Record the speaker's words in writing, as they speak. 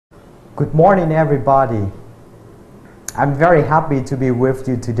Good morning, everybody. I'm very happy to be with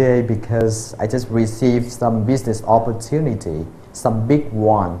you today because I just received some business opportunity, some big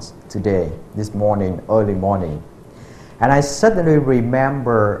ones today, this morning, early morning. And I suddenly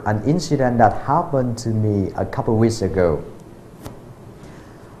remember an incident that happened to me a couple weeks ago.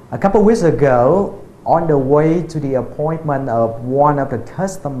 A couple weeks ago, on the way to the appointment of one of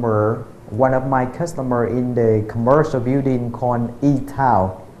my customer in the commercial building called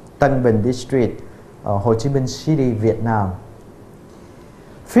E-Town, Tân Bình District, Ho Chi Minh City, Vietnam.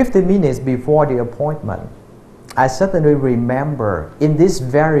 50 minutes before the appointment, I suddenly remember in this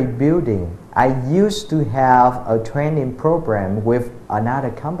very building, I used to have a training program with another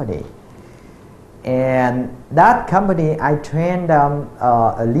company. And that company, I trained them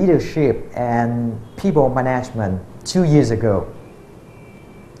leadership and people management 2 years ago.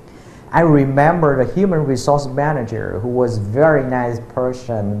 I remember the human resource manager who was a very nice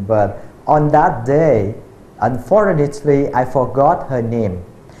person, but on that day, unfortunately, I forgot her name.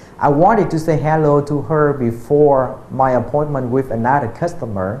 I wanted to say hello to her before my appointment with another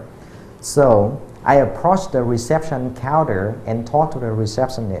customer, so I approached the reception counter and talked to the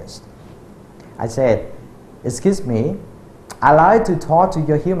receptionist. I said, "Excuse me, I'd like to talk to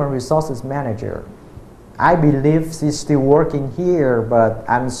your human resources manager. I believe she's still working here, but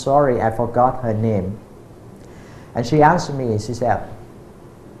I'm sorry, I forgot her name." And she answered me, she said,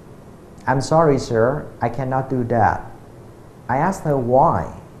 "I'm sorry, sir, I cannot do that." I asked her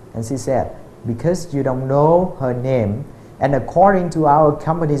why, and she said, "Because you don't know her name, and according to our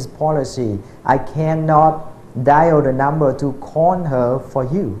company's policy, I cannot dial the number to call her for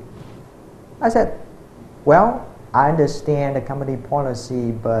you." I said, "Well, I understand the company policy,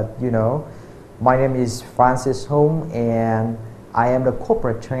 but my name is Francis Hùng, and I am the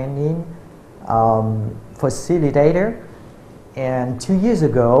corporate training facilitator. And 2 years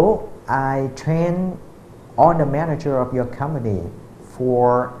ago, I trained on the manager of your company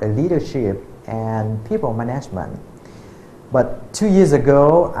for leadership and people management. But 2 years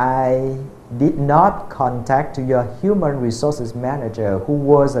ago, I did not contact your human resources manager who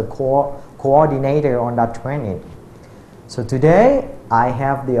was a coordinator on that training. So today, I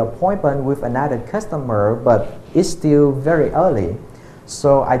have the appointment with another customer, but it's still very early.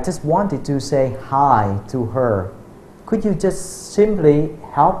 So I just wanted to say hi to her. Could you just simply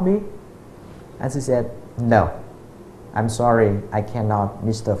help me?" And she said, "No, I'm sorry, I cannot,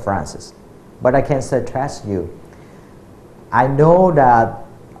 Mr. Francis. But I can suggest you. I know that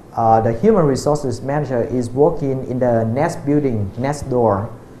the human resources manager is working in the next building, next door.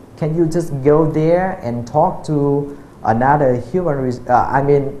 Can you just go there and talk to another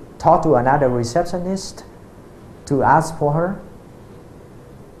talk to another receptionist to ask for her?"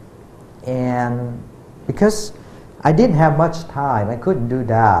 And because I didn't have much time, I couldn't do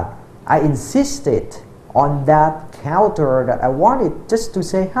that. I insisted on that counter that I wanted just to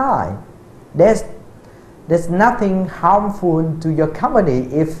say hi. There's nothing harmful to your company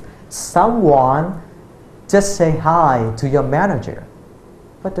if someone just say hi to your manager.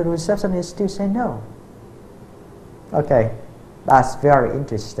 But the receptionist still say no. Okay, that's very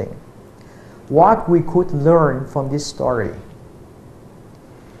interesting. What we could learn from this story.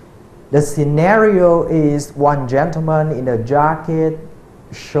 The scenario is one gentleman in a jacket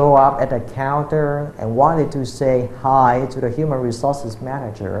show up at the counter and wanted to say hi to the human resources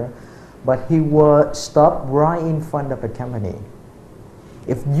manager, but he was stopped right in front of the company.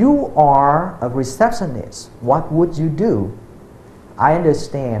 If you are a receptionist, what would you do? I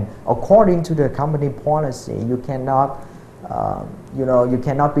understand, according to the company policy, you cannot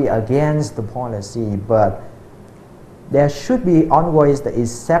be against the policy, but there should be always the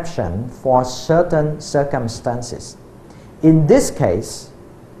exception for certain circumstances. In this case,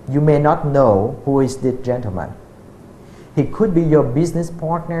 you may not know who is this gentleman. He could be your business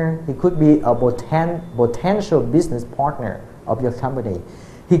partner. He could be a potential business partner of your company.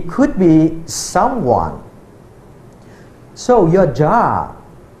 He could be someone. So your job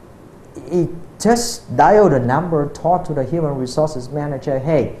is just dial the number, talk to the human resources manager.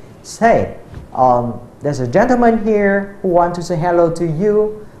 Hey, there's a gentleman here who wants to say hello to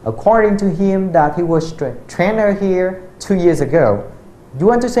you. According to him, that he was trainer here 2 years ago. You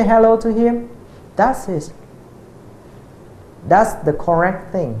want to say hello to him? That's it. That's the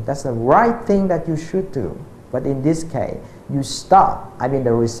correct thing. That's the right thing that you should do. But in this case,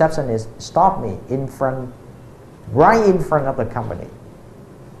 the receptionist stopped me right in front of the company.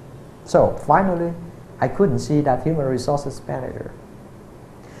 So finally, I couldn't see that human resources manager.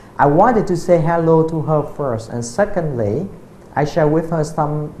 I wanted to say hello to her first, and secondly, I shared with her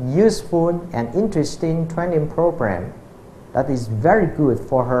some useful and interesting training program that is very good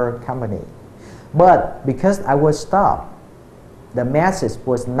for her company. But because I was stopped, the message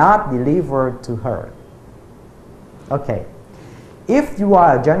was not delivered to her. Okay, if you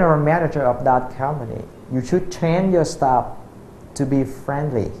are a general manager of that company, you should train your staff to be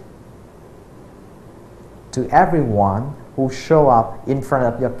friendly to everyone who show up in front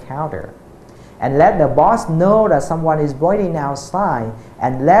of your counter. And let the boss know that someone is waiting outside,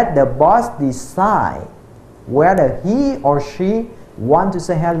 and let the boss decide whether he or she want to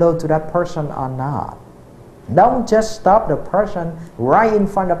say hello to that person or not. Don't just stop the person right in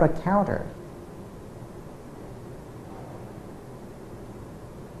front of the counter.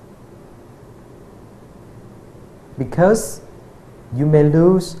 Because you may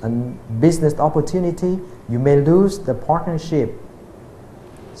lose a business opportunity, you may lose the partnership.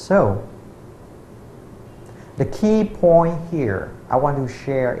 So, the key point here I want to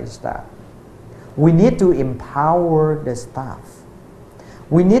share is that we need to empower the staff.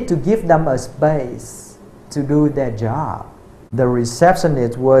 We need to give them a space to do their job. The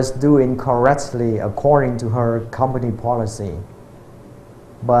receptionist was doing correctly according to her company policy,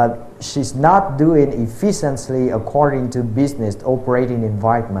 but she's not doing efficiently according to business operating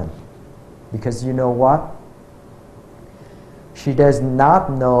environment. Because you know what? She does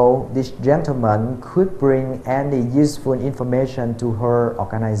not know this gentleman could bring any useful information to her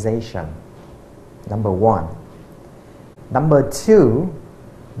organization. Number one. Number two,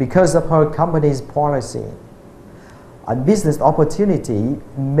 because of her company's policy, a business opportunity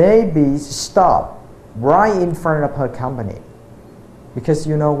may be stopped right in front of her company. Because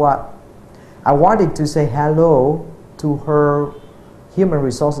you know what? I wanted to say hello to her human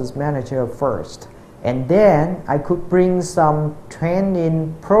resources manager first. And then I could bring some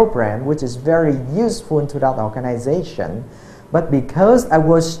training program which is very useful to that organization. But because I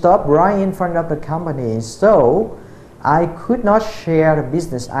was stopped right in front of the company, so I could not share the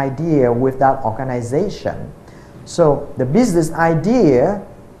business idea with that organization. So the business idea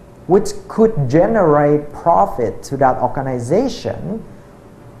which could generate profit to that organization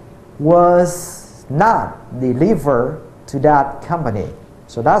was not delivered to that company.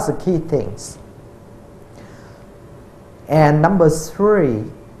 So that's the key things. And number three,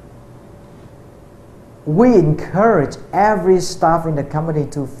 we encourage every staff in the company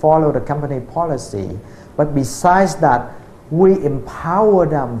to follow the company policy. But besides that, we empower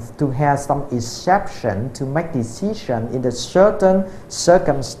them to have some exception to make decisions in the certain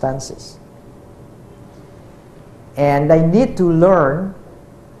circumstances. And they need to learn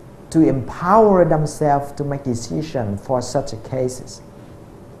to empower themselves to make decisions for such cases.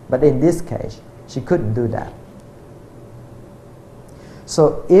 But in this case, she couldn't do that.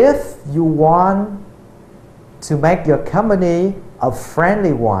 So if you want to make your company a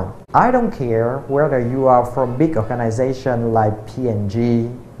friendly one, I don't care whether you are from big organizations like P&G,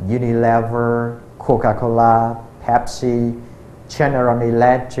 Unilever, Coca-Cola, Pepsi, General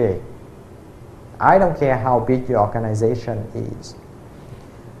Electric. I don't care how big your organization is.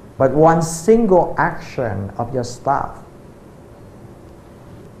 But one single action of your staff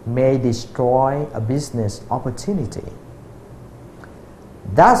may destroy a business opportunity.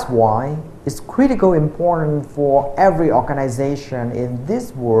 That's why it's critically important for every organization in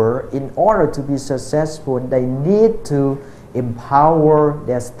this world. In order to be successful, they need to empower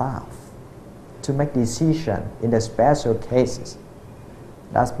their staff to make decisions in the special cases.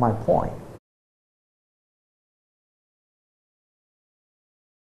 That's my point.